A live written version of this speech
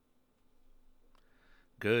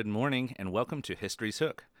Good morning and welcome to History's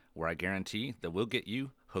Hook, where I guarantee that we'll get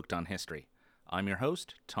you hooked on history. I'm your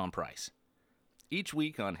host, Tom Price. Each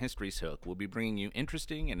week on History's Hook, we'll be bringing you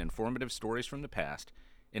interesting and informative stories from the past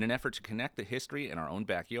in an effort to connect the history in our own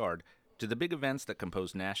backyard to the big events that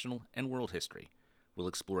compose national and world history. We'll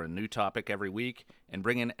explore a new topic every week and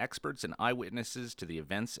bring in experts and eyewitnesses to the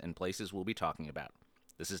events and places we'll be talking about.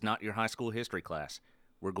 This is not your high school history class.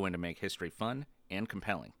 We're going to make history fun and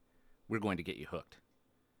compelling. We're going to get you hooked.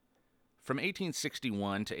 From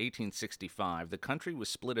 1861 to 1865, the country was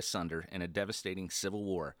split asunder in a devastating civil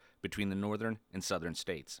war between the northern and southern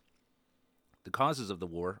states. The causes of the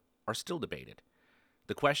war are still debated.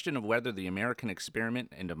 The question of whether the American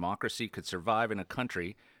experiment in democracy could survive in a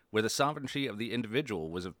country where the sovereignty of the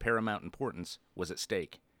individual was of paramount importance was at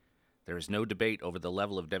stake. There is no debate over the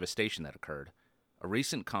level of devastation that occurred. A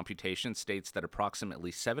recent computation states that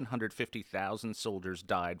approximately 750,000 soldiers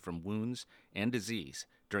died from wounds and disease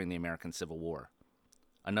during the American Civil War.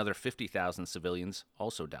 Another 50,000 civilians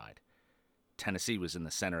also died. Tennessee was in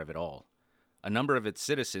the center of it all. A number of its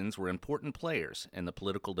citizens were important players in the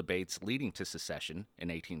political debates leading to secession in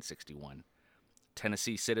 1861.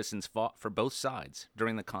 Tennessee citizens fought for both sides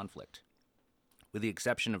during the conflict. With the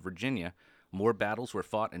exception of Virginia, more battles were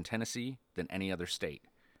fought in Tennessee than any other state.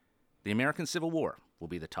 The American Civil War will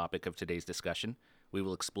be the topic of today's discussion. We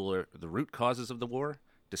will explore the root causes of the war,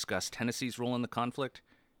 discuss Tennessee's role in the conflict,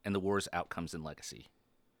 and the war's outcomes and legacy.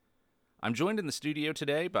 I'm joined in the studio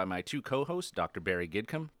today by my two co-hosts, Dr. Barry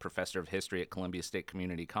Gidcombe, Professor of History at Columbia State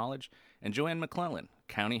Community College, and Joanne McClellan,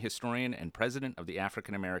 County Historian and President of the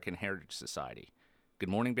African American Heritage Society. Good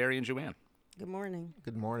morning, Barry and Joanne. Good morning.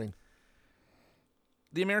 Good morning.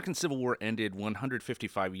 The American Civil War ended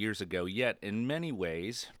 155 years ago, yet in many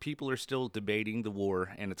ways, people are still debating the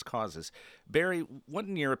war and its causes. Barry, what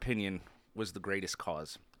in your opinion was the greatest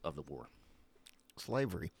cause of the war?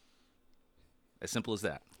 Slavery. As simple as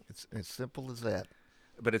that. It's as simple as that.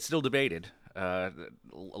 But it's still debated. A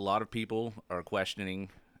lot of people are questioning,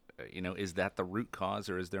 is that the root cause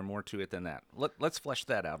or is there more to it than that? Let's flesh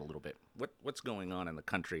that out a little bit. What's going on in the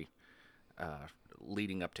country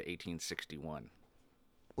leading up to 1861?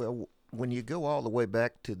 Well, when you go all the way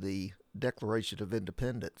back to the Declaration of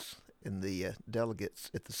Independence and the delegates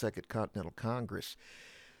at the Second Continental Congress,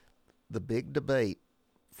 the big debate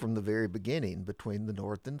from the very beginning between the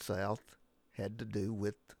North and South had to do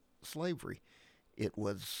with slavery. It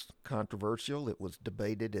was controversial. It was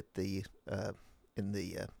debated at in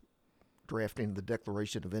the drafting of the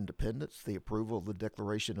Declaration of Independence, the approval of the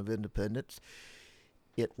Declaration of Independence.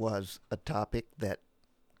 It was a topic that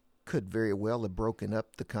could very well have broken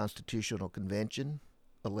up the Constitutional Convention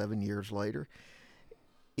 11 years later.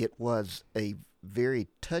 It was a very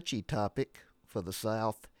touchy topic for the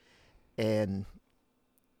South, and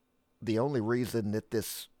the only reason that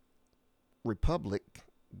this republic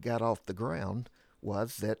got off the ground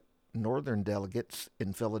was that Northern delegates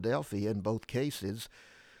in Philadelphia, in both cases,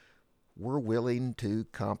 were willing to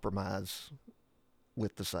compromise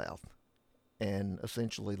with the South and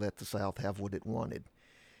essentially let the South have what it wanted.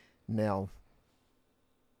 Now,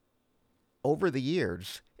 over the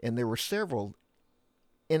years, and there were several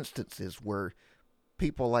instances where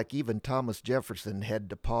people like even Thomas Jefferson had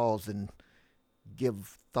to pause and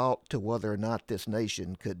give thought to whether or not this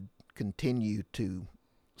nation could continue to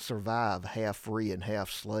survive half free and half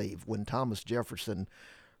slave. When Thomas Jefferson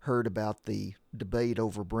heard about the debate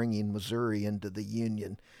over bringing Missouri into the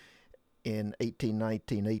Union in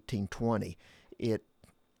 1819, 1820, it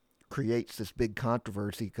creates this big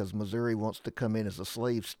controversy because Missouri wants to come in as a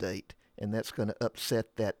slave state, and that's going to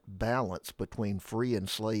upset that balance between free and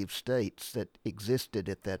slave states that existed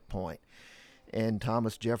at that point. And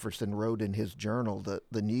Thomas Jefferson wrote in his journal,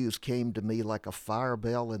 the news came to me like a fire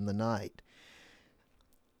bell in the night.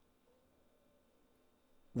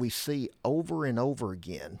 We see over and over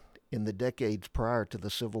again in the decades prior to the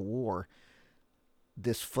Civil War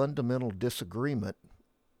this fundamental disagreement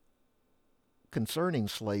concerning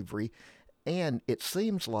slavery, and it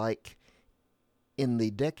seems like in the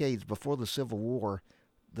decades before the Civil War,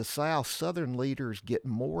 the Southern leaders get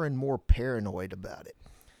more and more paranoid about it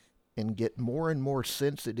and get more and more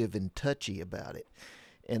sensitive and touchy about it.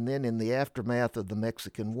 And then in the aftermath of the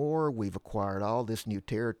Mexican War, we've acquired all this new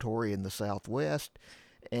territory in the Southwest,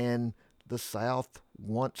 and the South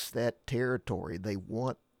wants that territory. They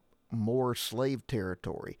want more slave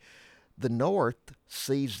territory. The North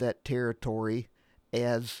sees that territory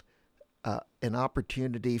as an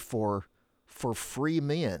opportunity for free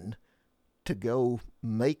men to go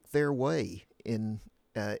make their way in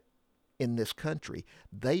this country.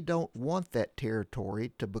 They don't want that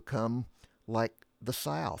territory to become like the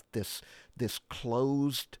South, this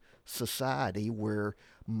closed society where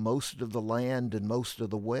most of the land and most of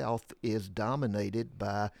the wealth is dominated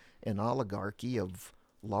by an oligarchy of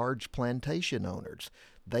large plantation owners.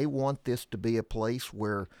 They want this to be a place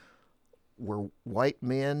where white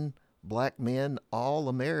men, black men, all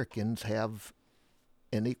Americans have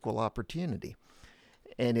an equal opportunity.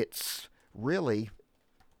 And it's the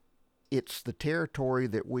territory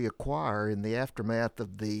that we acquire in the aftermath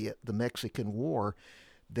of the Mexican War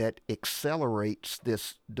that accelerates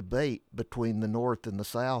this debate between the North and the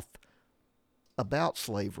South about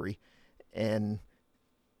slavery. And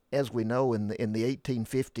as we know, in the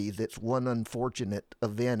 1850s, it's one unfortunate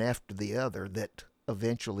event after the other that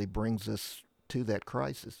eventually brings us to that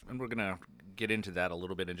crisis. And we're going to get into that a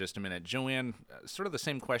little bit in just a minute. Joanne, sort of the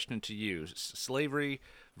same question to you. Slavery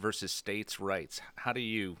versus states' rights. How do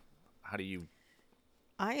you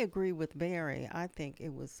I agree with Barry. I think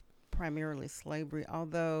it was primarily slavery,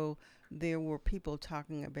 although there were people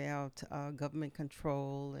talking about government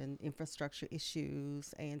control and infrastructure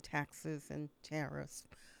issues and taxes and tariffs.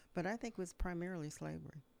 But I think it was primarily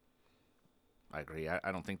slavery. I agree.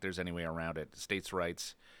 I don't think there's any way around it. States'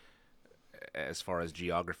 rights, as far as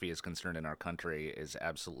geography is concerned in our country, is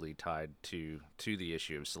absolutely tied to the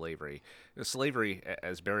issue of slavery. Slavery,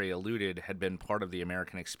 as Barry alluded, had been part of the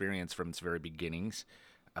American experience from its very beginnings.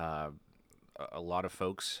 A lot of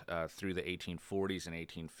folks through the 1840s and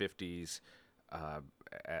 1850s,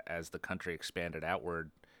 as the country expanded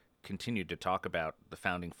outward, continued to talk about the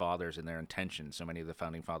founding fathers and their intentions. So many of the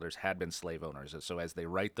founding fathers had been slave owners. So as they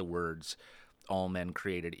write the words, all men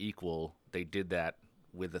created equal, they did that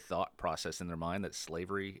with the thought process in their mind that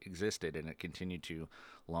slavery existed, and it continued to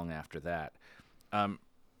long after that.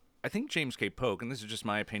 I think James K. Polk, and this is just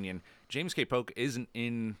my opinion, James K. Polk isn't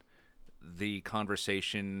in the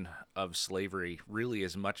conversation of slavery really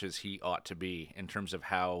as much as he ought to be in terms of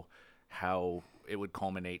how it would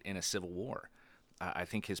culminate in a civil war. I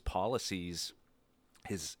think his policies,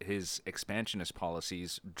 his expansionist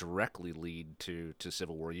policies, directly lead to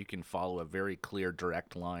civil war. You can follow a very clear,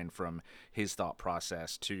 direct line from his thought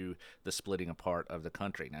process to the splitting apart of the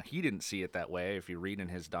country. Now, he didn't see it that way. If you read in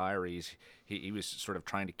his diaries, he was sort of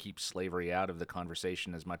trying to keep slavery out of the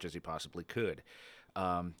conversation as much as he possibly could.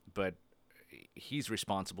 But he's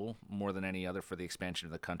responsible more than any other for the expansion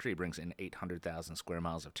of the country. He brings in 800,000 square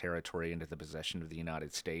miles of territory into the possession of the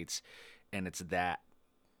United States, and it's that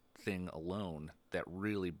thing alone that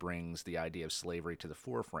really brings the idea of slavery to the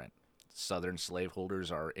forefront. Southern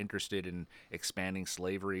slaveholders are interested in expanding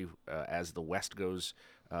slavery as the West goes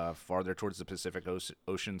farther towards the Pacific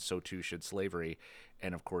Ocean, so too should slavery.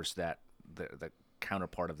 And of course, that the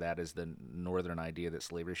counterpart of that is the Northern idea that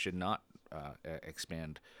slavery should not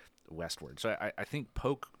expand westward. So I think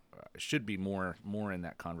Polk should be more in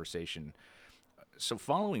that conversation. So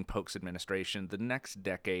following Polk's administration, the next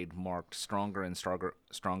decade marked stronger and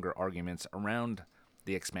stronger arguments around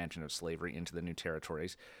the expansion of slavery into the new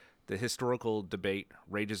territories. The historical debate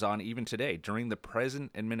rages on even today. During the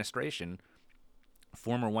present administration,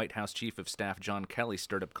 former White House Chief of Staff John Kelly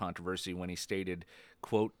stirred up controversy when he stated,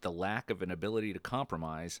 quote, "The lack of an ability to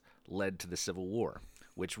compromise led to the Civil War,"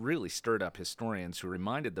 which really stirred up historians who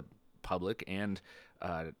reminded the public and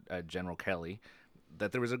General Kelly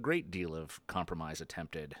that there was a great deal of compromise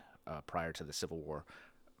attempted prior to the Civil War.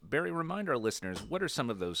 Barry, remind our listeners, what are some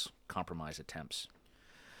of those compromise attempts?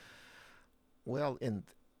 Well,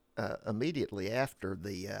 immediately after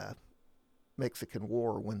the Mexican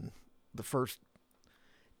War, when the first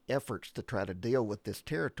efforts to try to deal with this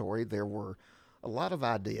territory, there were a lot of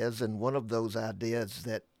ideas, and one of those ideas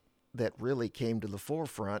that really came to the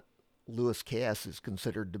forefront, Lewis Cass is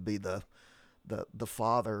considered to be the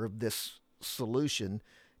father of this solution,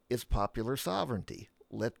 is popular sovereignty.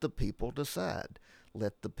 Let the people decide.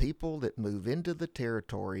 Let the people that move into the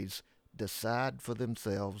territories decide for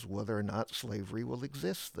themselves whether or not slavery will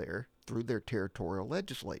exist there through their territorial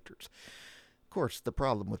legislatures. Of course, the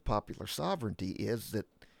problem with popular sovereignty is that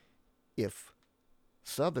if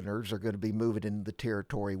Southerners are going to be moving into the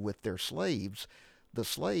territory with their slaves, the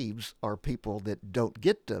slaves are people that don't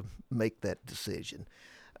get to make that decision.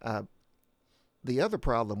 The other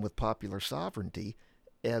problem with popular sovereignty,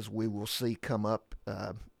 as we will see come up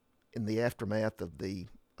in the aftermath of the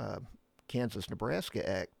Kansas-Nebraska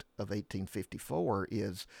Act of 1854,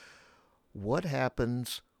 is what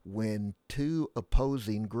happens when two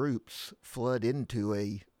opposing groups flood into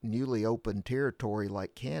a newly opened territory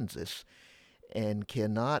like Kansas and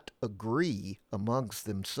cannot agree amongst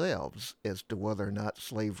themselves as to whether or not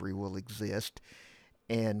slavery will exist,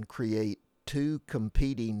 and create two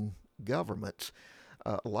competing governments.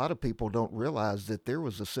 A lot of people don't realize that there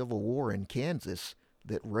was a civil war in Kansas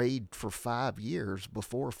that raged for 5 years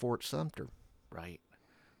before Fort Sumter. Right,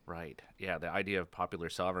 right. Yeah, the idea of popular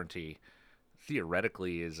sovereignty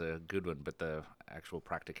theoretically is a good one, but the actual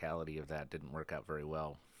practicality of that didn't work out very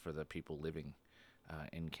well for the people living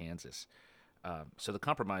in Kansas. So the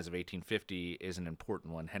Compromise of 1850 is an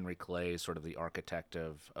important one. Henry Clay is sort of the architect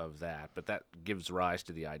of that, but that gives rise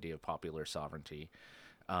to the idea of popular sovereignty.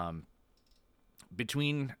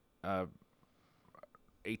 Between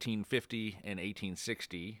 1850 and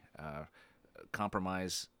 1860,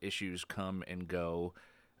 compromise issues come and go.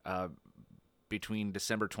 Between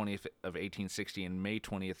December 20th of 1860 and May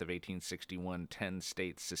 20th of 1861, 10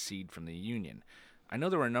 states secede from the Union. I know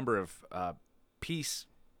there were a number of peace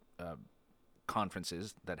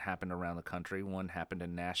conferences that happened around the country. One happened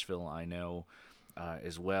in Nashville, I know,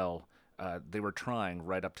 as well. They were trying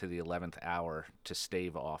right up to the 11th hour to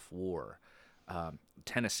stave off war.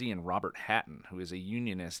 Tennessean Robert Hatton, who is a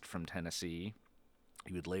Unionist from Tennessee,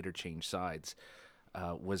 he would later change sides,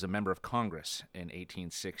 was a member of Congress in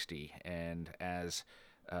 1860, and as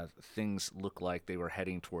things looked like they were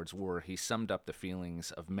heading towards war, he summed up the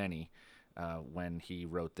feelings of many when he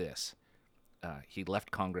wrote this. He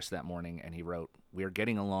left Congress that morning and he wrote, "We are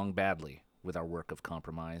getting along badly with our work of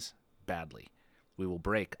compromise, badly. We will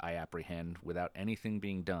break, I apprehend, without anything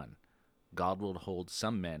being done. God will hold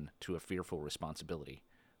some men to a fearful responsibility.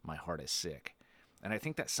 My heart is sick." And I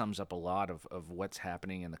think that sums up a lot of what's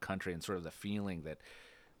happening in the country and sort of the feeling that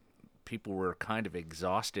people were kind of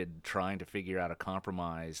exhausted trying to figure out a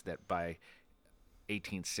compromise that by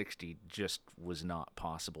 1860 just was not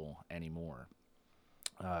possible anymore.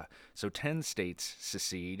 So 10 states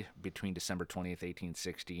secede between December 20th,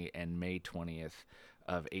 1860 and May 20th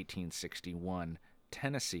of 1861.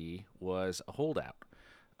 Tennessee was a holdout,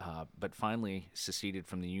 but finally seceded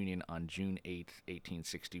from the Union on June 8th,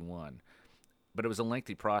 1861. But it was a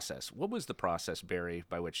lengthy process. What was the process, Barry,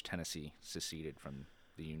 by which Tennessee seceded from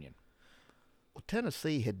the Union? Well,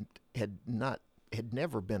 Tennessee had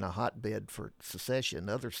never been a hotbed for secession.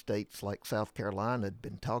 Other states like South Carolina had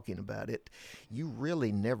been talking about it. You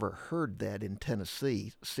really never heard that in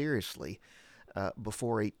Tennessee seriously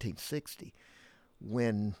before 1860,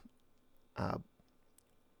 when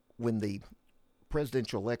the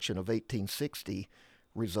presidential election of 1860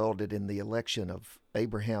 resulted in the election of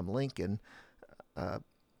Abraham Lincoln,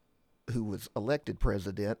 who was elected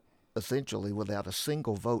president essentially without a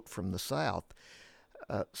single vote from the South.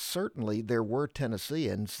 Certainly there were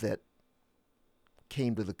Tennesseans that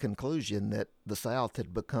came to the conclusion that the South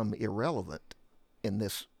had become irrelevant in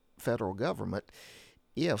this federal government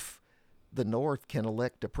if the North can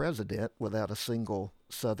elect a president without a single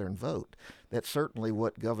Southern vote. That's certainly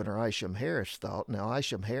what Governor Isham Harris thought. Now,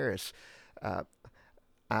 Isham Harris, I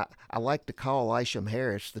like to call Isham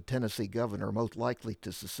Harris the Tennessee governor most likely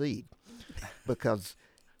to secede because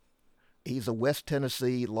he's a West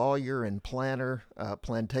Tennessee lawyer and planner,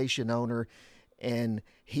 plantation owner, and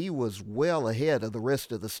he was well ahead of the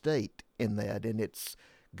rest of the state in that. And it's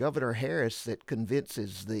Governor Harris that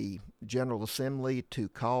convinces the General Assembly to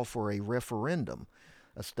call for a referendum,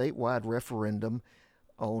 a statewide referendum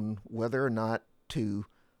on whether or not to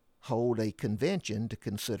hold a convention to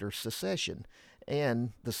consider secession.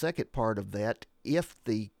 And the second part of that, if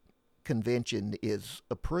the convention is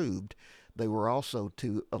approved, they were also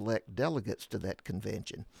to elect delegates to that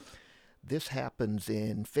convention. This happens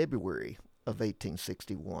in February of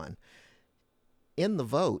 1861. In the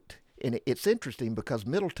vote, and it's interesting because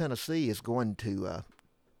Middle Tennessee is going to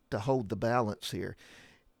hold the balance here.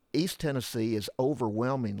 East Tennessee is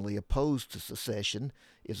overwhelmingly opposed to secession,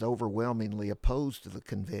 is overwhelmingly opposed to the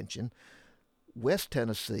convention. West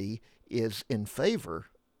Tennessee is in favor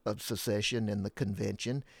of secession and the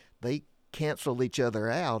convention. They cancel each other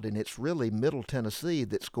out, and it's really Middle Tennessee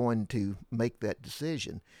that's going to make that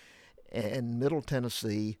decision. And Middle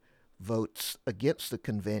Tennessee votes against the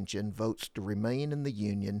convention, votes to remain in the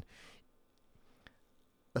Union.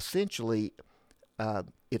 Essentially,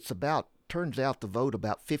 turns out the vote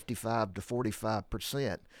about 55 to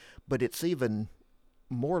 45%, but it's even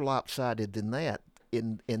more lopsided than that.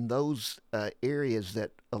 In those areas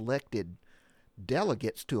that elected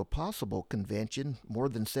delegates to a possible convention, more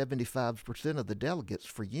than 75% of the delegates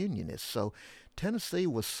for Unionists. So Tennessee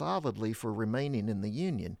was solidly for remaining in the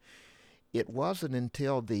Union. It wasn't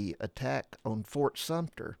until the attack on Fort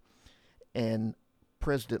Sumter and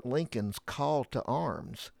President Lincoln's call to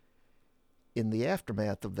arms in the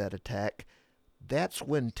aftermath of that attack, that's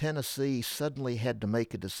when Tennessee suddenly had to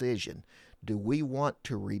make a decision. Do we want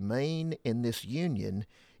to remain in this Union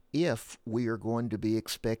if we are going to be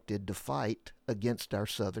expected to fight against our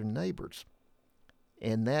southern neighbors?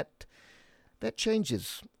 and that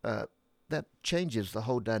changes the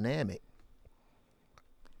whole dynamic.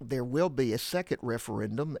 There will be a second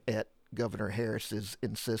referendum at Governor Harris's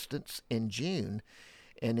insistence in June,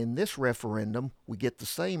 and in this referendum we get the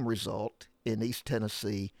same result in East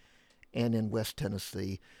Tennessee and in West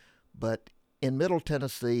Tennessee, but in Middle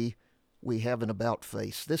Tennessee we have an about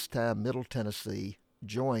face. This time Middle Tennessee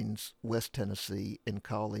joins West Tennessee in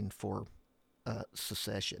calling for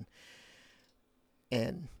secession,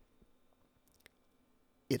 and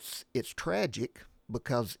it's tragic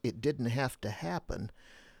because it didn't have to happen,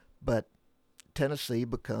 but Tennessee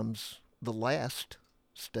becomes the last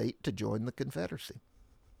state to join the Confederacy.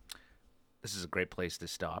 This is a great place to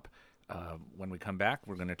stop. When we come back,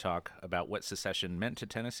 we're going to talk about what secession meant to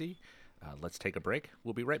Tennessee. Let's take a break.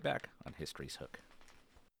 We'll be right back on History's Hook.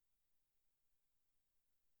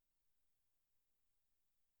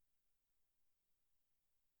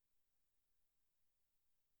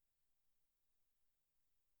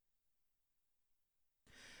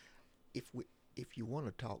 If you want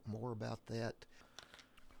to talk more about that,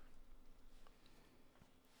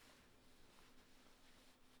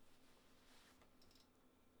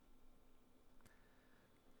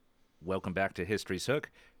 welcome back to History's Hook.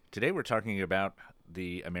 Today we're talking about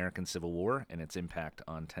the American Civil War and its impact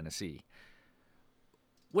on Tennessee.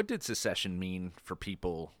 What did secession mean for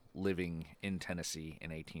people living in Tennessee in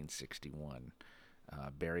 1861?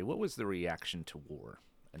 Barry, what was the reaction to war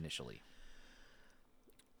initially?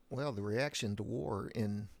 Well, the reaction to war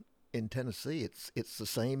in Tennessee, it's the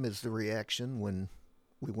same as the reaction when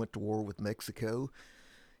we went to war with Mexico.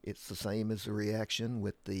 It's the same as the reaction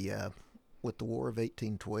with the War of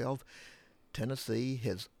 1812. Tennessee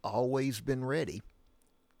has always been ready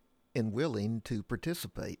and willing to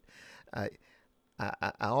participate. I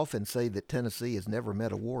often say that Tennessee has never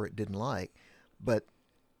met a war it didn't like, but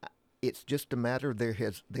it's just a matter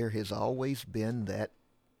there has always been that.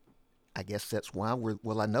 I guess that's why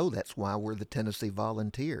I know that's why we're the Tennessee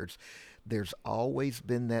Volunteers. There's always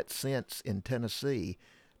been that sense in Tennessee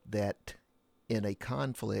that in a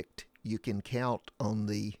conflict you can count on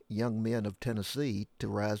the young men of Tennessee to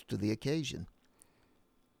rise to the occasion.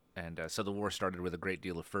 And so the war started with a great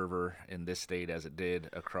deal of fervor in this state as it did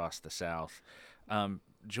across the South.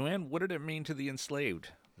 Joanne, what did it mean to the enslaved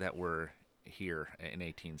that were here in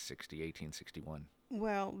 1860, 1861?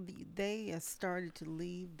 Well, they started to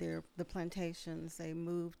leave the plantations. They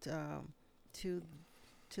moved to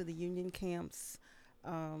the Union camps.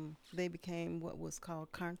 They became what was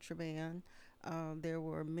called contraband. There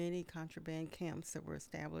were many contraband camps that were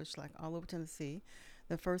established, like all over Tennessee.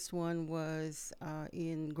 The first one was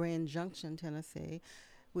in Grand Junction, Tennessee,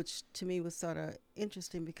 which to me was sort of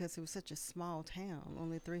interesting because it was such a small town,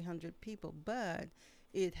 only 300 people, but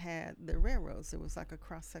it had the railroads. It was like a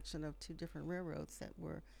cross section of two different railroads that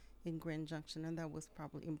were in Grand Junction, and that was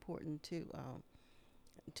probably important to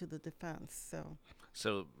the defense.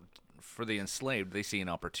 So for the enslaved, they see an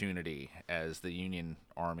opportunity as the Union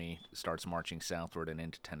Army starts marching southward and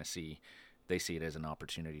into Tennessee. They see it as an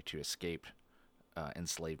opportunity to escape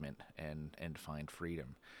enslavement and find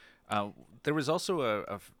freedom. There was also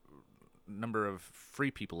a number of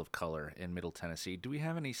free people of color in Middle Tennessee. Do we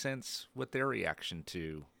have any sense what their reaction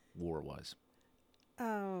to war was?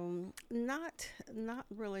 Not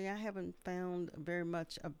really. I haven't found very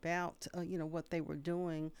much about what they were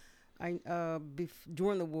doing.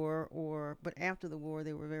 During the war, but after the war,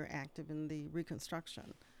 they were very active in the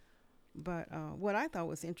Reconstruction. But what I thought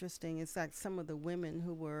was interesting is that some of the women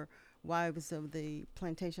who were wives of the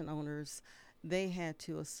plantation owners, they had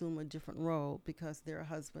to assume a different role because their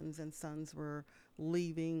husbands and sons were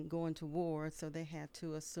leaving, going to war, so they had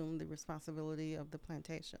to assume the responsibility of the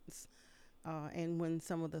plantations. And when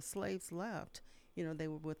some of the slaves left, they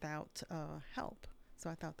were without help. So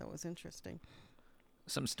I thought that was interesting.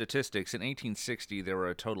 Some statistics. In 1860, there were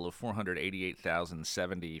a total of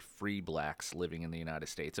 488,070 free blacks living in the United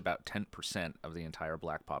States, about 10% of the entire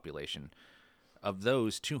black population. Of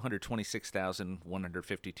those,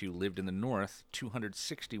 226,152 lived in the North,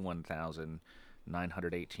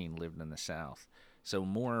 261,918 lived in the South. So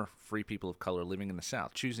more free people of color living in the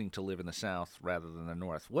South, choosing to live in the South rather than the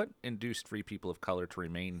North. What induced free people of color to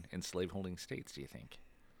remain in slaveholding states, do you think?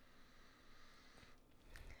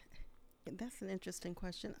 That's an interesting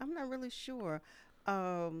question. I'm not really sure.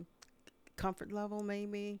 Comfort level,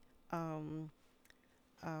 maybe.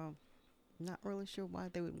 Not really sure why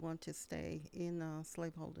they would want to stay in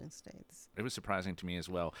slaveholding states. It was surprising to me as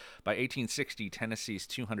well. By 1860, Tennessee's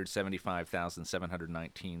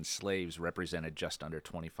 275,719 slaves represented just under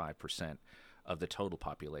 25% of the total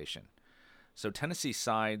population. So Tennessee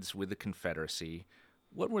sides with the Confederacy,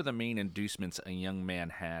 What were the main inducements a young man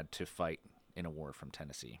had to fight in a war from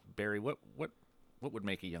Tennessee? Barry, what would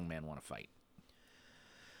make a young man want to fight?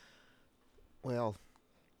 Well,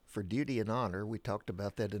 for duty and honor, we talked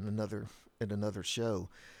about that in another show.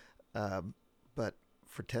 But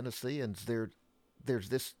for Tennesseans, there's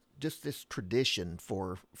this tradition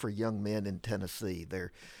for young men in Tennessee.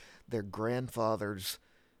 Their grandfathers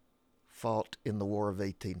fought in the War of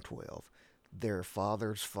 1812. Their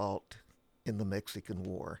fathers fought in the Mexican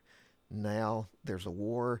War. Now there's a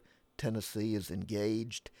war. Tennessee is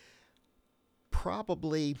engaged.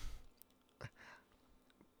 Probably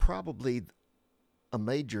a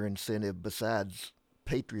major incentive besides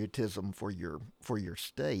patriotism for your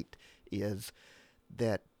state is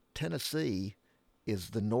that Tennessee is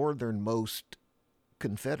the northernmost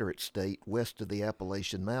Confederate state west of the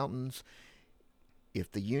Appalachian Mountains. If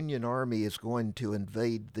the Union Army is going to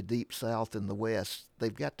invade the Deep South and the West,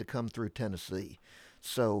 they've got to come through Tennessee.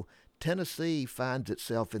 So Tennessee finds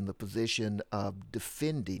itself in the position of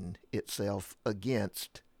defending itself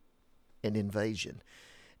against an invasion.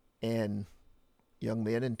 And young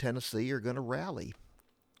men in Tennessee are going to rally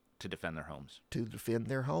To defend their homes. to defend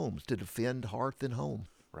their homes, to defend hearth and home.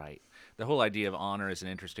 Right. The whole idea of honor is an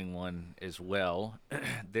interesting one as well.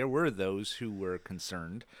 There were those who were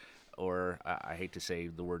concerned, or I hate to say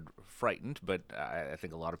the word frightened, but I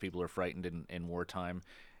think a lot of people are frightened in wartime.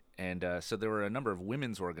 And so there were a number of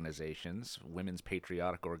women's organizations, women's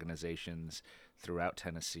patriotic organizations throughout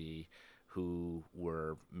Tennessee who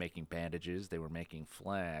were making bandages. They were making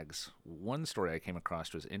flags. One story I came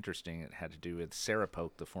across was interesting. It had to do with Sarah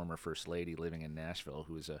Polk, the former First Lady living in Nashville,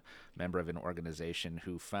 who was a member of an organization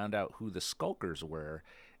who found out who the skulkers were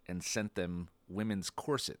and sent them women's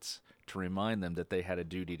corsets to remind them that they had a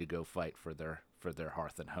duty to go fight for their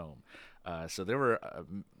hearth and home. So there were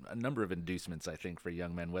a number of inducements, I think, for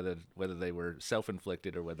young men, whether they were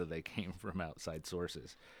self-inflicted or whether they came from outside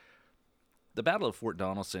sources. The Battle of Fort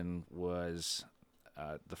Donelson was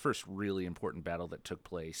the first really important battle that took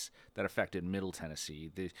place that affected Middle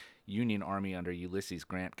Tennessee. The Union Army under Ulysses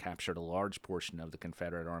Grant captured a large portion of the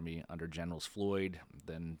Confederate Army under Generals Floyd,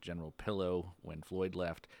 then General Pillow when Floyd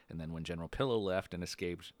left, and then when General Pillow left and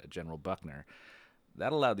escaped, General Buckner.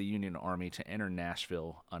 That allowed the Union Army to enter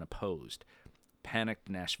Nashville unopposed.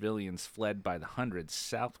 Panicked Nashvillians fled by the hundreds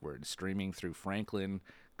southward, streaming through Franklin,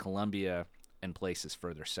 Columbia, and places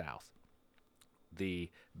further south. The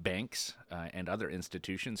banks and other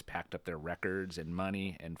institutions packed up their records and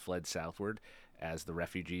money and fled southward, as the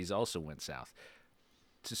refugees also went south.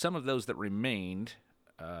 To some of those that remained,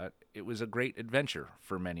 it was a great adventure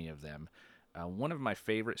for many of them. One of my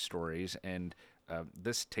favorite stories, and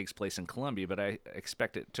this takes place in Columbia, but I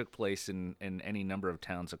expect it took place in any number of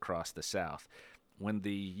towns across the South. When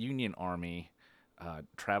the Union Army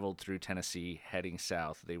traveled through Tennessee heading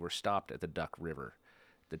south, they were stopped at the Duck River.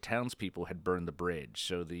 The townspeople had burned the bridge,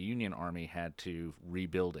 so the Union Army had to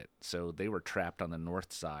rebuild it. So they were trapped on the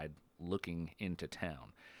north side looking into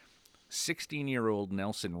town. 16-year-old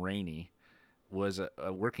Nelson Rainey was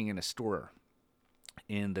working in a store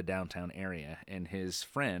in the downtown area, and his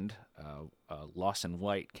friend, Lawson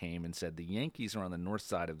White, came and said, "The Yankees are on the north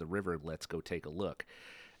side of the river, let's go take a look."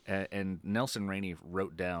 And Nelson Rainey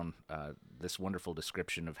wrote down this wonderful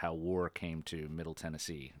description of how war came to Middle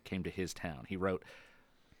Tennessee, came to his town. He wrote,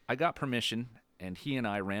 "I got permission, and he and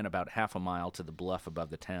I ran about half a mile to the bluff above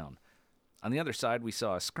the town. On the other side, we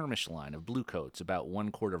saw a skirmish line of bluecoats about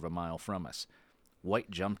 1/4 of a mile from us.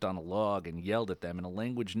 White jumped on a log and yelled at them in a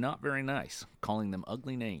language not very nice, calling them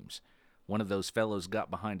ugly names. One of those fellows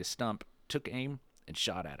got behind a stump, took aim, and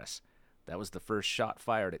shot at us. That was the first shot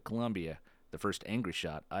fired at Columbia, the first angry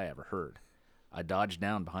shot I ever heard. I dodged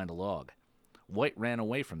down behind a log. White ran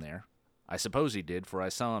away from there. I suppose he did, for I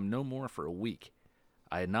saw him no more for a week.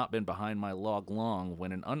 I had not been behind my log long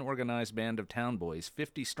when an unorganized band of town boys,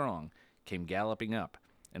 50 strong, came galloping up,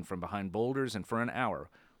 and from behind boulders and for an hour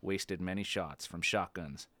wasted many shots from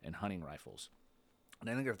shotguns and hunting rifles." And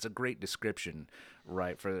I think that's a great description,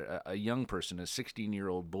 right, for a young person, a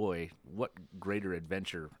 16-year-old boy. What greater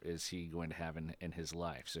adventure is he going to have in his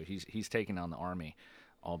life? So he's taking on the Army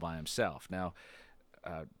all by himself. Now,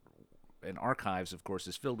 and archives, of course,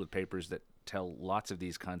 is filled with papers that tell lots of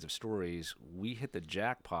these kinds of stories. We hit the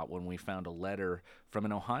jackpot when we found a letter from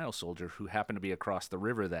an Ohio soldier who happened to be across the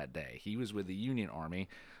river that day. He was with the Union Army,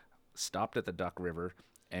 stopped at the Duck River,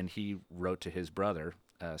 and he wrote to his brother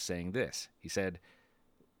saying this. He said,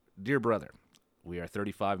 "Dear brother, we are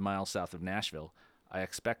 35 miles south of Nashville. I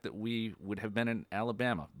expect that we would have been in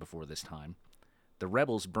Alabama before this time. The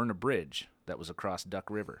rebels burned a bridge that was across Duck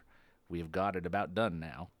River. We have got it about done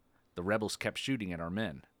now. The rebels kept shooting at our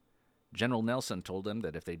men. General Nelson told them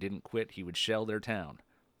that if they didn't quit, he would shell their town.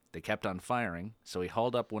 They kept on firing, so he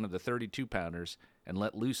hauled up one of the 32-pounders and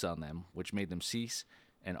let loose on them, which made them cease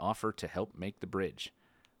and offer to help make the bridge.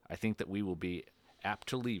 I think that we will be apt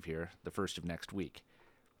to leave here the first of next week.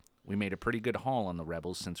 We made a pretty good haul on the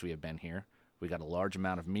rebels since we have been here. We got a large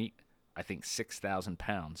amount of meat, I think 6,000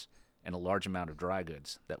 pounds, and a large amount of dry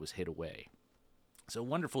goods that was hid away. So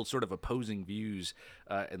wonderful sort of opposing views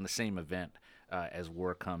in the same event as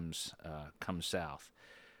war comes south.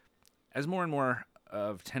 As more and more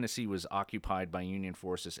of Tennessee was occupied by Union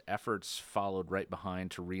forces, efforts followed right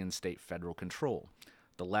behind to reinstate federal control.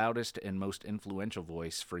 The loudest and most influential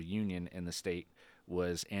voice for Union in the state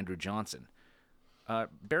was Andrew Johnson.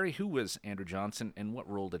 Barry, who was Andrew Johnson, and what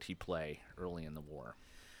role did he play early in the war?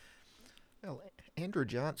 Well, Andrew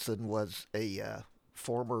Johnson was a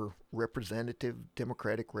former representative,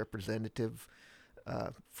 Democratic representative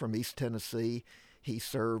from East Tennessee. He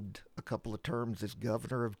served a couple of terms as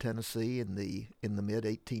governor of Tennessee in the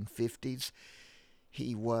mid-1850s.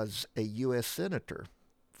 He was a U.S. senator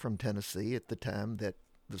from Tennessee at the time that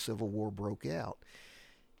the Civil War broke out.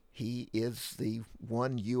 He is the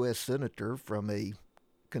one U.S. senator from a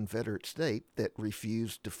Confederate state that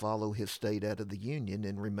refused to follow his state out of the Union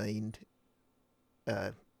and remained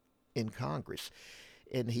in Congress.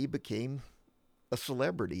 And he became a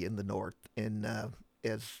celebrity in the North, and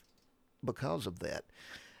because of that.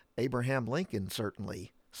 Abraham Lincoln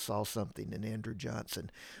certainly saw something in Andrew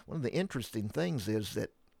Johnson. One of the interesting things is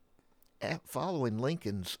that following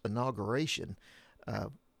Lincoln's inauguration,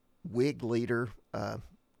 Whig leader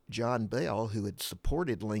John Bell, who had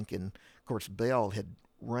supported Lincoln, of course, Bell had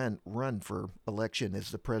run for election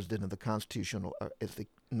as the president of the as the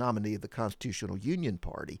nominee of the Constitutional Union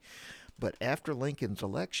Party. But after Lincoln's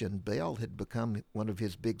election, Bell had become one of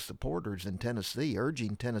his big supporters in Tennessee,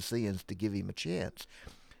 urging Tennesseans to give him a chance.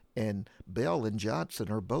 And Bell and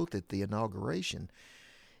Johnson are both at the inauguration.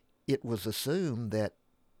 It was assumed that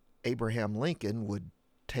Abraham Lincoln would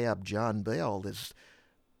tab John Bell as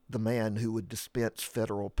the man who would dispense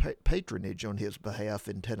federal patronage on his behalf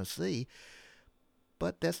in Tennessee.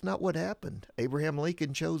 But that's not what happened. Abraham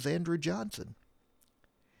Lincoln chose Andrew Johnson,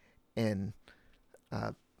 and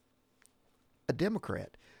a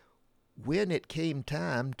Democrat. When it came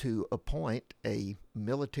time to appoint a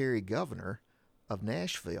military governor of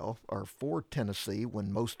Nashville, or for Tennessee,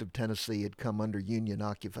 when most of Tennessee had come under Union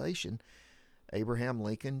occupation, Abraham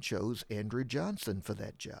Lincoln chose Andrew Johnson for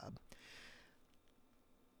that job.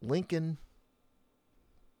 Lincoln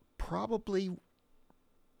probably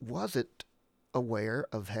wasn't aware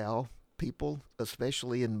of how people,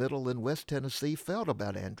 especially in Middle and West Tennessee, felt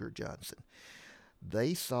about Andrew Johnson.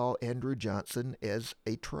 They saw Andrew Johnson as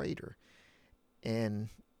a traitor. And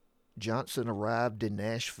Johnson arrived in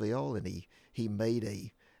Nashville, and he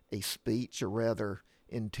made a speech, a rather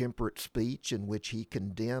intemperate speech, in which he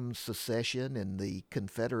condemned secession and the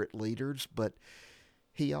Confederate leaders, but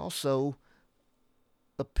he also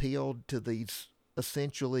appealed to these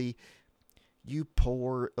essentially, you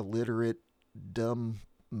poor, illiterate, dumb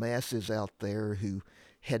masses out there who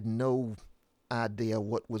had no idea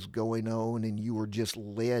what was going on, and you were just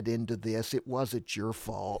led into this. It wasn't your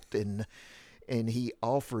fault. And he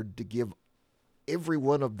offered to give every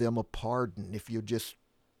one of them a pardon if you just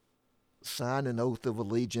sign an oath of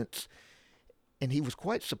allegiance. And he was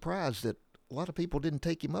quite surprised that a lot of people didn't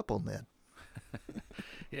take him up on that.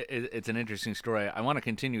 It's an interesting story. I want to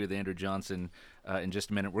continue with Andrew Johnson in just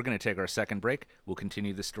a minute. We're going to take our second break. We'll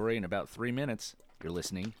continue the story in about 3 minutes. You're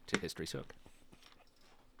listening to History's Hook.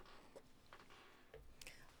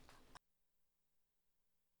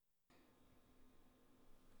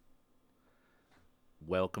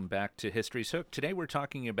 Welcome back to History's Hook. Today we're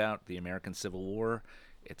talking about the American Civil War,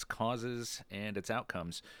 its causes, and its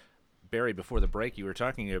outcomes. Barry, before the break, you were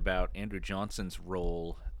talking about Andrew Johnson's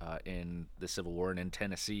role in the Civil War, and in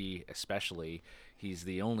Tennessee especially. He's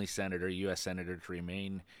the only senator, U.S. senator, to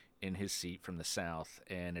remain in his seat from the South,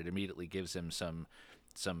 and it immediately gives him some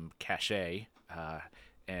cachet.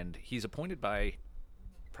 And he's appointed by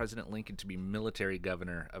President Lincoln to be military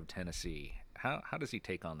governor of Tennessee. How does he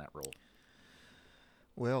take on that role?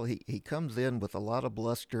 Well, he comes in with a lot of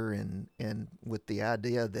bluster and with the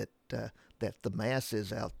idea that the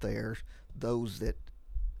masses out there, those that,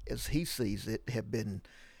 as he sees it, have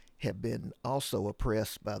been also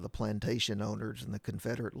oppressed by the plantation owners and the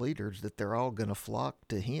Confederate leaders, that they're all going to flock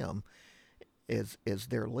to him as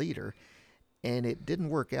their leader. And it didn't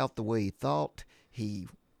work out the way he thought. He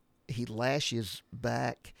lashes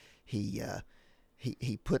back. He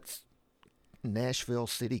puts Nashville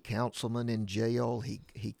city councilmen in jail.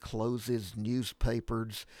 He closes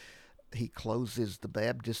newspapers. He closes the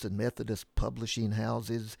Baptist and Methodist publishing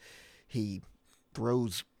houses. He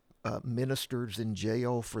throws ministers in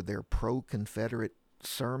jail for their pro-Confederate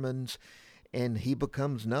sermons, and he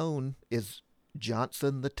becomes known as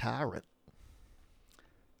Johnson the Tyrant.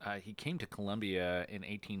 He came to Columbia in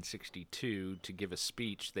 1862 to give a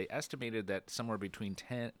speech. They estimated that somewhere between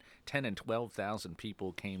 10 and 12,000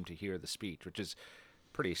 people came to hear the speech, which is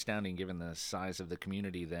pretty astounding given the size of the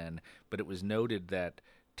community then. But it was noted that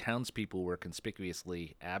townspeople were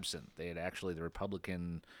conspicuously absent. They had actually, the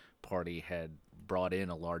Republican Party had brought in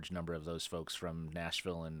a large number of those folks from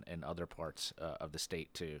Nashville and other parts of the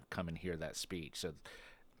state to come and hear that speech. So,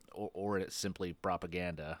 or it's simply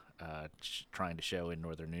propaganda trying to show in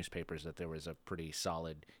northern newspapers that there was a pretty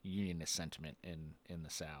solid unionist sentiment in the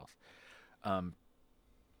South.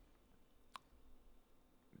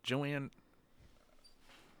 Joanne,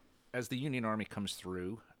 as the Union Army comes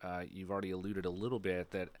through, you've already alluded a little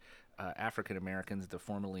bit that African Americans, the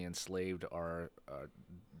formerly enslaved, are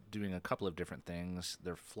doing a couple of different things.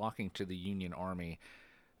 They're flocking to the Union Army.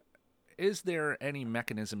 Is there any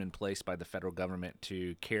mechanism in place by the federal government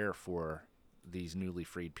to care for these newly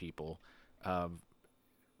freed people?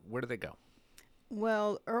 Where do they go?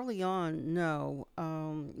 Well, early on, no.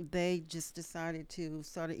 They just decided to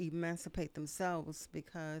sort of emancipate themselves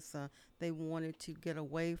because they wanted to get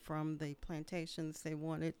away from the plantations. They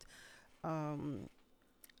wanted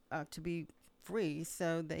to be free,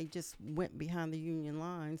 so they just went behind the Union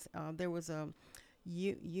lines. There was a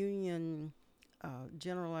Union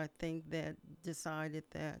general, I think, that decided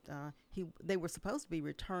that they were supposed to be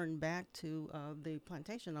returned back to the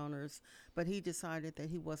plantation owners, but he decided that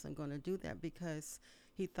he wasn't going to do that because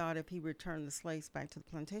he thought if he returned the slaves back to the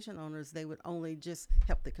plantation owners, they would only just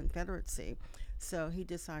help the Confederacy. So he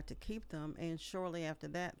decided to keep them, and shortly after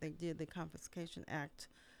that, they did the Confiscation Act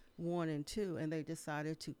 1 and 2, and they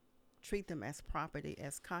decided to treat them as property,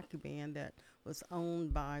 as contraband that was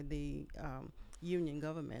owned by the Union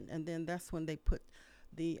government. And then that's when they put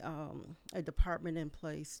the a department in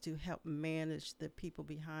place to help manage the people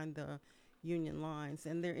behind the Union lines.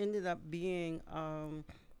 And there ended up being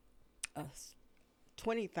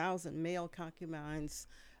 20,000 male concubines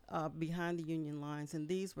behind the Union lines, and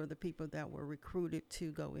these were the people that were recruited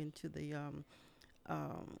to go into the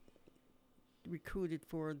recruited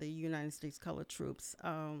for the United States colored troops.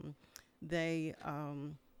 They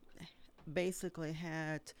basically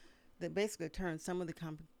turned some of the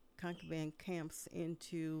concubine camps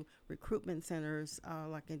into recruitment centers,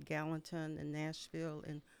 like in Gallatin and Nashville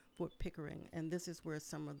and Fort Pickering, and this is where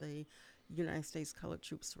some of the United States colored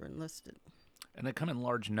troops were enlisted. And they come in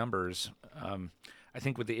large numbers. I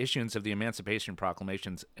think with the issuance of the Emancipation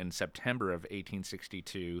Proclamations in September of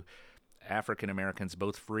 1862, African Americans,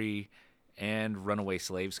 both free and runaway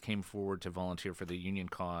slaves, came forward to volunteer for the Union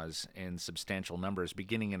cause in substantial numbers.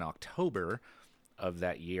 Beginning in October of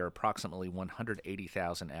that year, approximately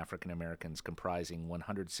 180,000 African Americans comprising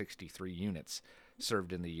 163 units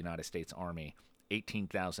served in the United States Army,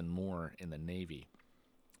 18,000 more in the Navy.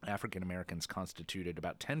 African Americans constituted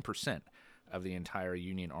about 10% of the entire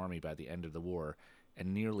Union Army by the end of the war,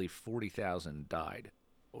 and nearly 40,000 died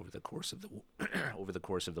over the course of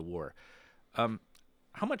the war.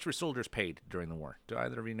 How much were soldiers paid during the war? Do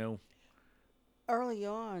either of you know? Early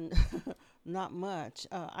on, not much.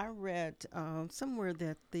 I read somewhere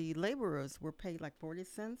that the laborers were paid like 40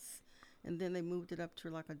 cents, and then they moved it up to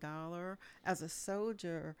like $1. As a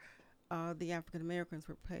soldier, the African Americans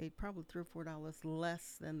were paid probably $3 or $4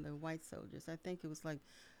 less than the white soldiers. I think it was like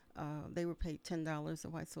they were paid $10. The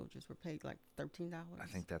white soldiers were paid like $13. I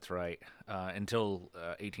think that's right. Until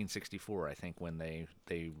 1864, I think, when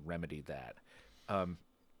they remedied that.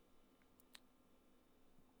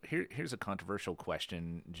 Here's a controversial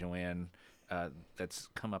question, Joanne, that's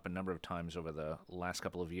come up a number of times over the last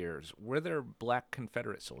couple of years. Were there black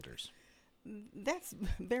Confederate soldiers? That's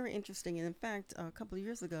very interesting. And in fact, a couple of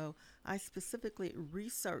years ago, I specifically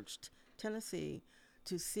researched Tennessee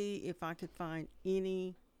to see if I could find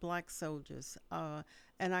any black soldiers,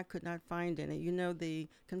 and I could not find any. You know, the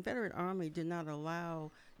Confederate Army did not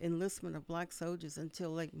allow enlistment of black soldiers until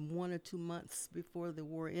like 1 or 2 months before the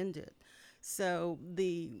war ended. So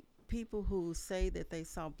the people who say that they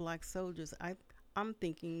saw black soldiers, I'm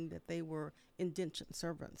thinking that they were indentured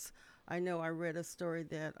servants. I know I read a story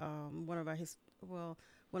that one of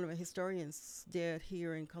our historians did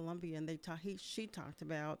here in Columbia, and she talked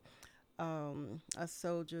about a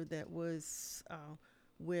soldier that was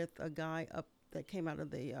with a guy that came out of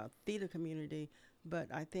the theater community, but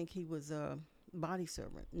I think he was a body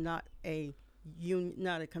servant, not a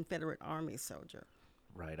Confederate Army soldier.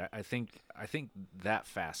 Right. I think that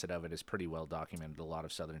facet of it is pretty well documented. A lot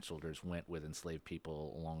of Southern soldiers went with enslaved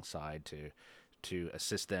people alongside to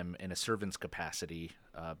assist them in a servant's capacity,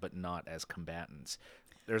 but not as combatants.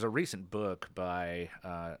 There's a recent book by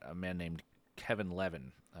a man named Kevin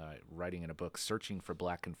Levin, writing in a book, Searching for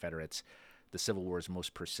Black Confederates, the Civil War's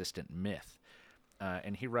Most Persistent Myth.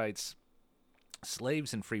 And he writes,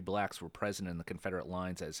 slaves and free blacks were present in the Confederate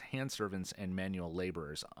lines as hand servants and manual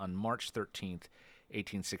laborers. On March 13th,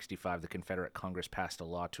 1865, the Confederate Congress passed a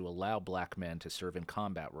law to allow black men to serve in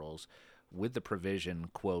combat roles with the provision,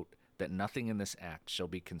 quote, that nothing in this act shall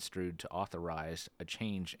be construed to authorize a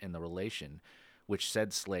change in the relation which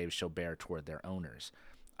said slaves shall bear toward their owners,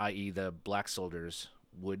 i.e., the black soldiers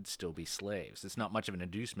would still be slaves. It's not much of an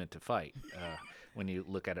inducement to fight when you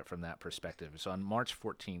look at it from that perspective. So on March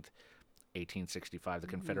 14th, 1865, the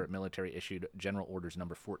Confederate military issued General Orders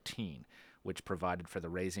Number 14, which provided for the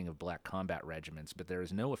raising of black combat regiments, but there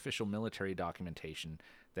is no official military documentation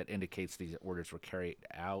that indicates these orders were carried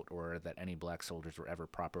out or that any black soldiers were ever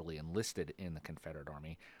properly enlisted in the Confederate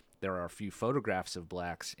Army. There are a few photographs of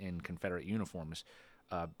blacks in Confederate uniforms,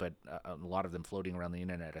 but a lot of them floating around the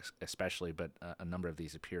internet especially, but a number of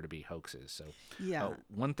these appear to be hoaxes. So Yeah.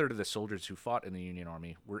 one-third of the soldiers who fought in the Union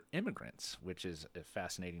Army were immigrants, which is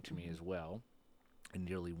fascinating to me as well, and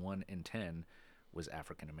nearly 1 in 10 was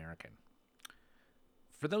African American.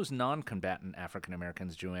 For those non-combatant African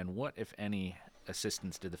Americans, Joanne, what, if any,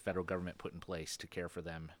 assistance did the federal government put in place to care for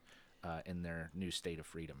them in their new state of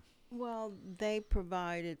freedom? Well, they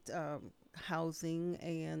provided housing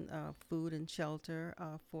and food and shelter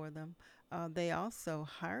for them. They also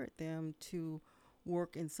hired them to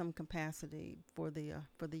work in some capacity for the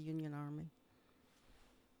Union Army.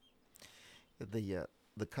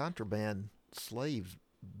 The contraband slaves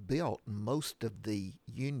built most of the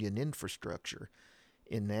Union infrastructure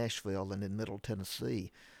in Nashville and in Middle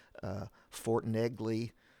Tennessee. Fort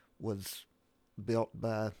Negley was built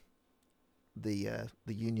by the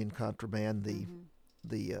Union contraband,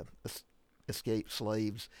 the escaped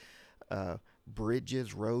slaves,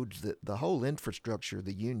 bridges, roads. The whole infrastructure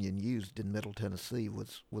the Union used in Middle Tennessee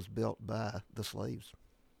was built by the slaves.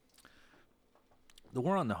 The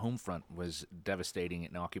war on the home front was devastating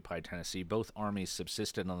in occupied Tennessee. Both armies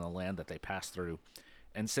subsisted on the land that they passed through,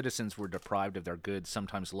 and citizens were deprived of their goods,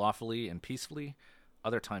 sometimes lawfully and peacefully,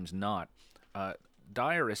 other times not.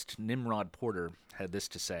 Diarist Nimrod Porter had this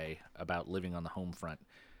to say about living on the home front.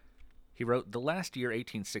 He wrote, "The last year,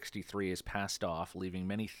 1863, is passed off, leaving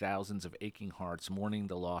many thousands of aching hearts mourning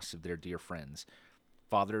the loss of their dear friends.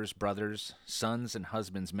 Fathers, brothers, sons, and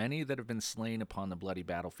husbands, many that have been slain upon the bloody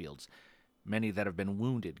battlefields, many that have been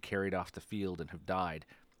wounded, carried off the field, and have died,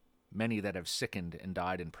 many that have sickened and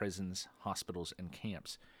died in prisons, hospitals, and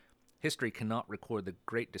camps. History cannot record the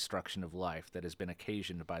great destruction of life that has been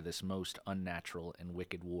occasioned by this most unnatural and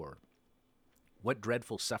wicked war. What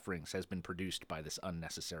dreadful sufferings has been produced by this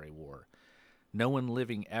unnecessary war? No one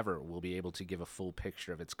living ever will be able to give a full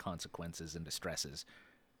picture of its consequences and distresses.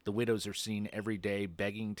 The widows are seen every day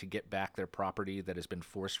begging to get back their property that has been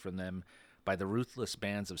forced from them by the ruthless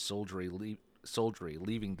bands of soldiery,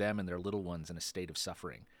 leaving them and their little ones in a state of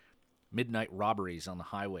suffering. Midnight robberies on the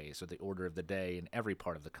highways are the order of the day in every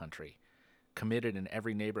part of the country. Committed in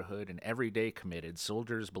every neighborhood and every day committed,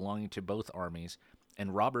 soldiers belonging to both armies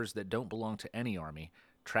and robbers that don't belong to any army,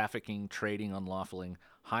 trafficking, trading unlawfully,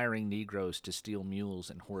 hiring Negroes to steal mules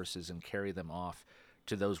and horses and carry them off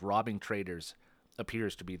to those robbing traders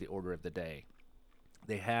appears to be the order of the day.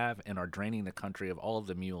 They have and are draining the country of all of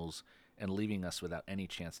the mules and leaving us without any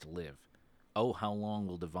chance to live. Oh, how long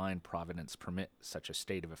will divine providence permit such a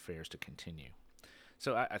state of affairs to continue?"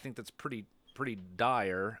 So I think that's pretty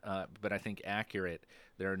dire, but I think accurate.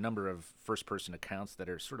 There are a number of first-person accounts that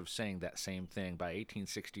are sort of saying that same thing. By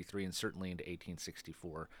 1863 and certainly into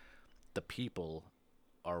 1864, the people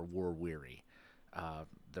are war-weary.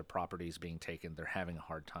 Their properties being taken, they're having a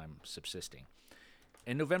hard time subsisting.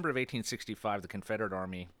 In November of 1865, the Confederate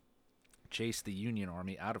Army chased the Union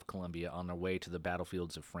Army out of Columbia on their way to the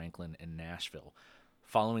battlefields of Franklin and Nashville.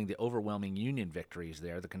 Following the overwhelming Union victories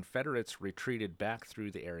there, the Confederates retreated back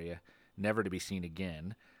through the area, never to be seen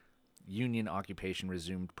again. Union occupation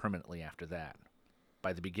resumed permanently after that.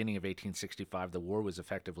 By the beginning of 1865, the war was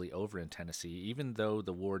effectively over in Tennessee, even though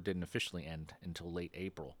the war didn't officially end until late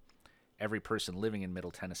April. Every person living in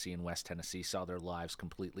Middle Tennessee and West Tennessee saw their lives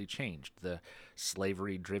completely changed. The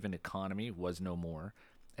slavery-driven economy was no more,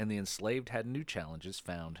 and the enslaved had new challenges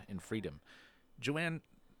found in freedom. Joanne,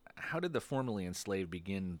 how did the formerly enslaved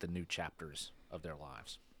begin the new chapters of their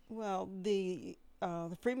lives? Well, the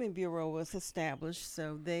the Freedmen Bureau was established,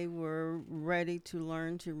 so they were ready to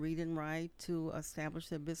learn to read and write, to establish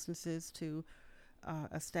their businesses, to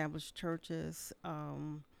establish churches,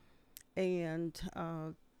 and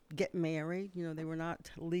get married. You know, they were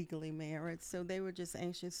not legally married, so they were just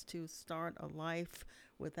anxious to start a life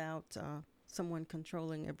without someone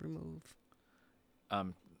controlling every move.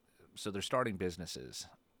 So they're starting businesses.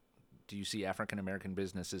 Do you see African American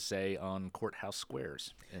businesses, say, on courthouse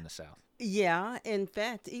squares in the South? Yeah, in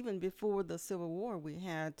fact, even before the Civil War, we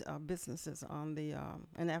had businesses on the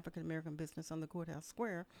an African American business on the courthouse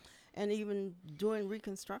square, and even during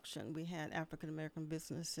Reconstruction, we had African American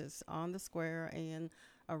businesses on the square and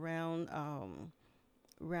around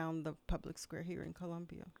around the public square here in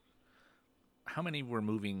Columbia. How many were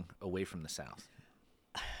moving away from the South?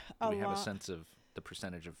 Do A we have a lot. sense of the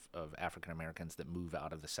percentage of African Americans that move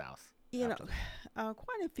out of the South? You know, after the-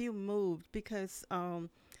 quite a few moved because a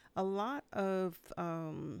lot of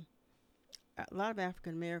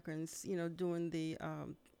African Americans, you know, during the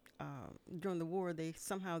war, they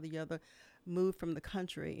somehow or the other moved from the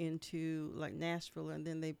country into like Nashville, and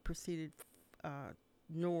then they proceeded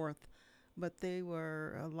north. But there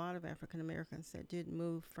were a lot of African Americans that did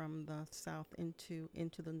move from the south into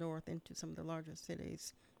the north, into some of the larger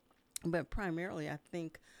cities. But primarily, I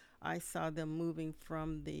think I saw them moving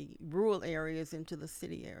from the rural areas into the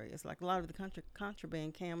city areas. Like a lot of the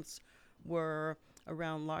contraband camps were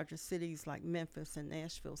around larger cities like Memphis and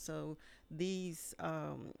Nashville. So these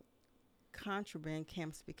contraband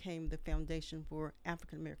camps became the foundation for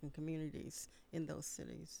African American communities in those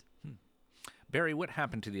cities. Barry, what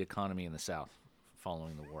happened to the economy in the South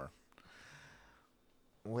following the war?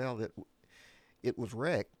 Well, it was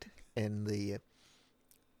wrecked, and the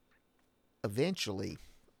eventually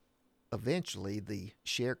the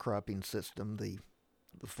sharecropping system, the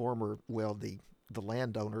former the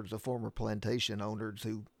landowners, the former plantation owners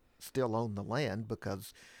who still own the land,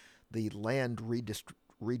 because the land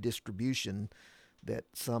redistribution that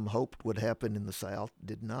some hoped would happen in the South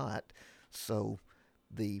did not. So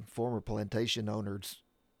the former plantation owners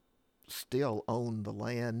still own the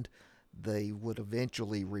land. They would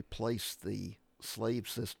eventually replace the slave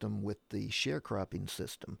system with the sharecropping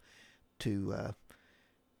system to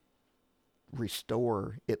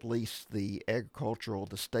restore at least the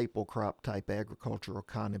staple crop type agricultural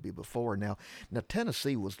economy before. Now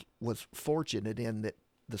Tennessee was fortunate in that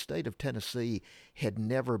the state of Tennessee had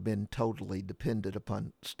never been totally dependent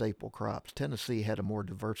upon staple crops. Tennessee had a more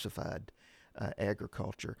diversified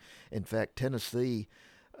agriculture. In fact, Tennessee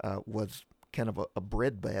was kind of a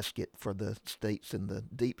breadbasket for the states in the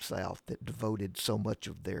deep South that devoted so much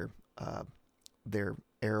of their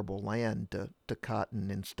arable land to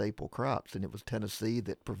cotton and staple crops. And it was Tennessee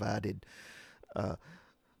that provided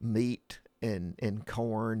meat and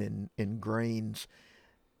corn and grains.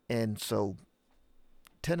 And so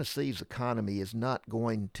Tennessee's economy is not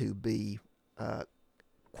going to be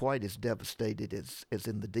quite as devastated as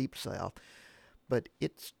in the deep South, but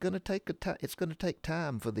it's going to take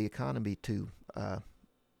time for the economy to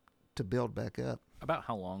build back up. About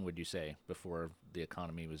how long would you say before the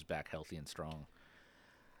economy was back healthy and strong?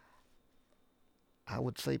 I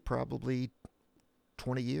would say probably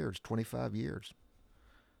 20 years, 25 years.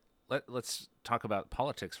 Let's talk about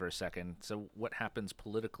politics for a second. So what happens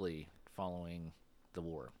politically following the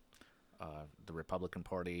war? The Republican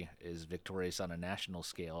Party is victorious on a national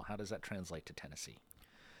scale. How does that translate to Tennessee?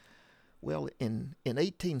 Well, in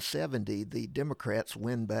 1870, the Democrats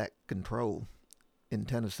win back control in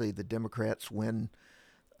Tennessee. The Democrats win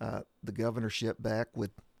the governorship back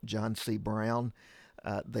with John C. Brown.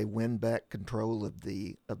 They win back control of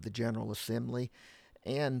the General Assembly,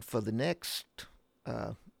 and for the next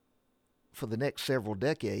several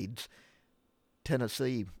decades,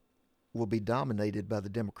 Tennessee will be dominated by the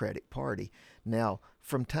Democratic Party. Now,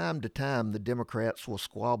 from time to time, the Democrats will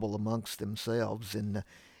squabble amongst themselves. In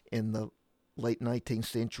the late 19th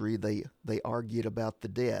century, they argued about the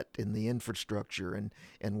debt and the infrastructure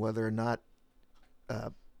and whether or not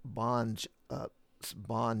bonds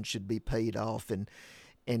should be paid off, and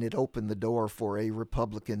it opened the door for a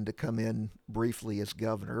Republican to come in briefly as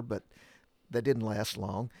governor, but that didn't last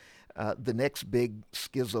long. The next big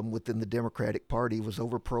schism within the Democratic Party was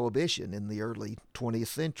over Prohibition in the early 20th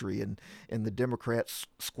century, and the Democrats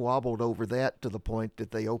squabbled over that to the point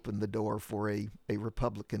that they opened the door for a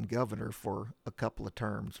Republican governor for a couple of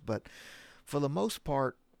terms. But for the most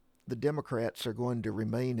part, the Democrats are going to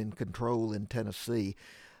remain in control in Tennessee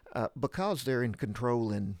because they're in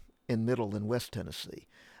control in Middle and West Tennessee.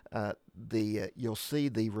 You'll see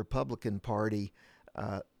the Republican Party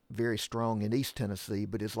very strong in East Tennessee,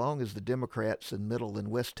 but as long as the Democrats in Middle and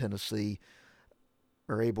West Tennessee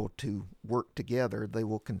are able to work together, they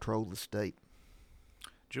will control the state.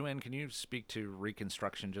 Joanne, can you speak to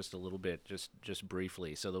Reconstruction just a little bit, just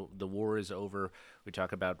briefly? So the war is over. We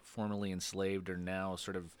talk about formerly enslaved are now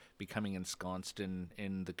sort of becoming ensconced in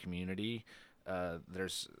the community.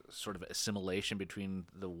 There's sort of assimilation between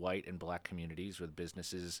the white and black communities, with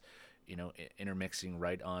businesses, intermixing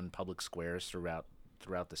right on public squares throughout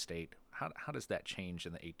the state. How does that change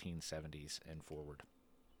in the 1870s and forward?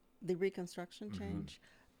 The Reconstruction change?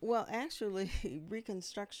 Well, actually,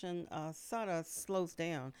 Reconstruction sort of slows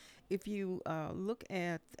down. If you look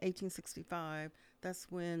at 1865, that's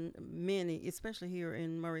when many, especially here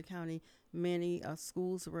in Murray County, many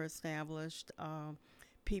schools were established.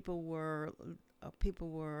 People were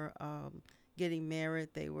getting married.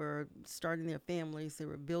 They were starting their families. They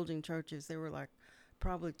were building churches. There were like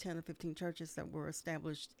probably 10 or 15 churches that were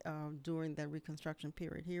established during that Reconstruction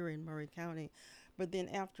period here in Murray County. But then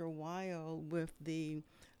after a while, with the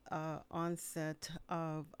onset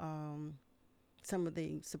of some of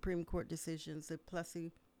the Supreme Court decisions, the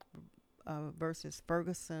Plessy versus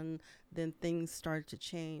Ferguson, then things started to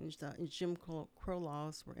change. The Jim Crow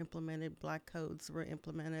laws were implemented, black codes were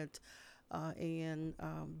implemented, and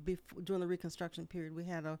during the Reconstruction period, we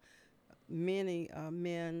had many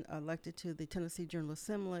men elected to the Tennessee General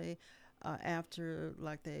Assembly. After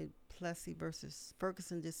like the Plessy versus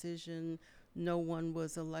Ferguson decision, no one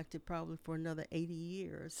was elected probably for another 80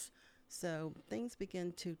 years. So things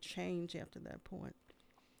began to change after that point.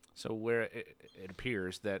 So where it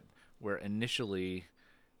appears that where initially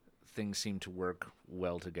things seem to work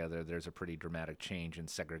well together, there's a pretty dramatic change, and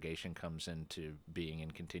segregation comes into being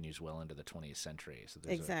and continues well into the 20th century. So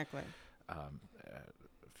there's exactly.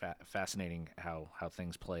 Fascinating how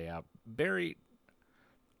things play out. Barry,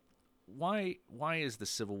 why is the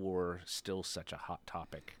Civil War still such a hot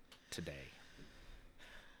topic today?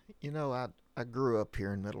 I grew up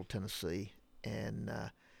here in Middle Tennessee, and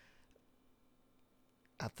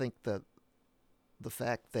I think that the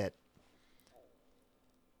fact that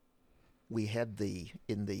we had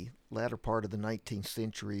in the latter part of the 19th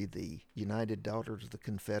century, the United Daughters of the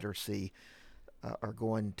Confederacy are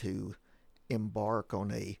going to embark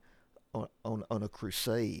on a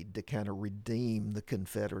crusade to kind of redeem the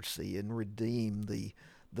Confederacy and redeem the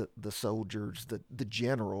soldiers, the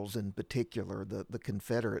generals in particular, the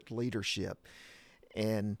Confederate leadership.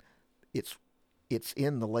 And it's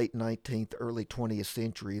in the late 19th, early 20th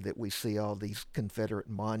century that we see all these Confederate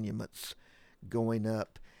monuments going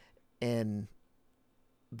up, and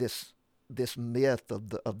this myth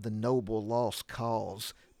of the noble lost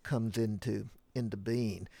cause comes into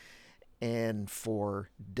being. And for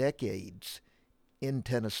decades in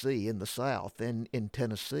Tennessee, in the South and in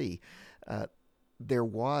Tennessee, there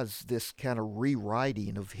was this kind of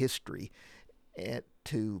rewriting of history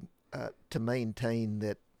to maintain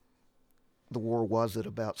that the war wasn't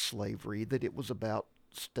about slavery, that it was about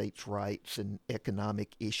states' rights and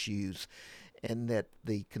economic issues, and that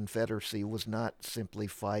the Confederacy was not simply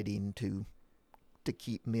fighting to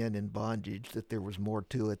keep men in bondage, that there was more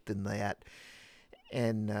to it than that.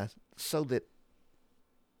 And so that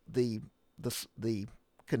the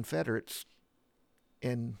Confederates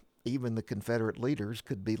and even the Confederate leaders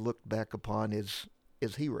could be looked back upon as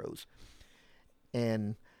heroes.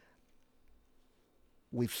 And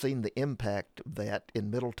we've seen the impact of that in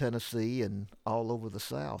Middle Tennessee and all over the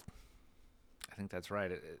South. I think that's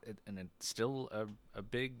right. And it's still a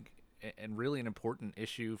big and really an important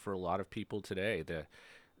issue for a lot of people today. The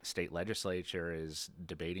state legislature is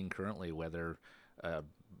debating currently whether a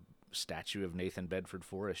statue of Nathan Bedford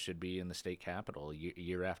Forrest should be in the state capitol.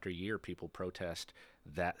 Year after year, people protest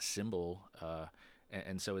that symbol,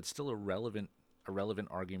 and so it's still a relevant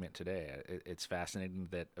argument today. It's fascinating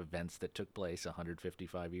that events that took place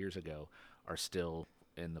 155 years ago are still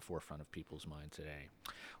in the forefront of people's minds today.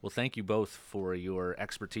 Well, thank you both for your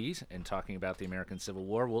expertise in talking about the American Civil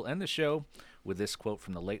War. We'll end the show with this quote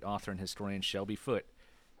from the late author and historian Shelby Foote.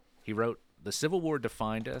 He wrote, "The Civil War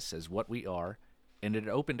defined us as what we are, and it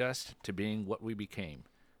opened us to being what we became,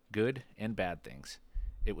 good and bad things.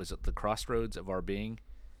 It was at the crossroads of our being,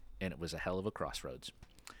 and it was a hell of a crossroads."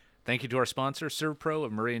 Thank you to our sponsor, ServPro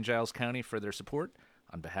of Murray and Giles County, for their support.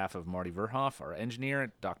 On behalf of Marty Verhoff, our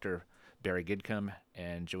engineer, Dr. Barry Gidcombe,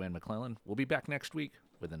 and Joanne McClellan, we'll be back next week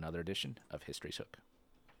with another edition of History's Hook.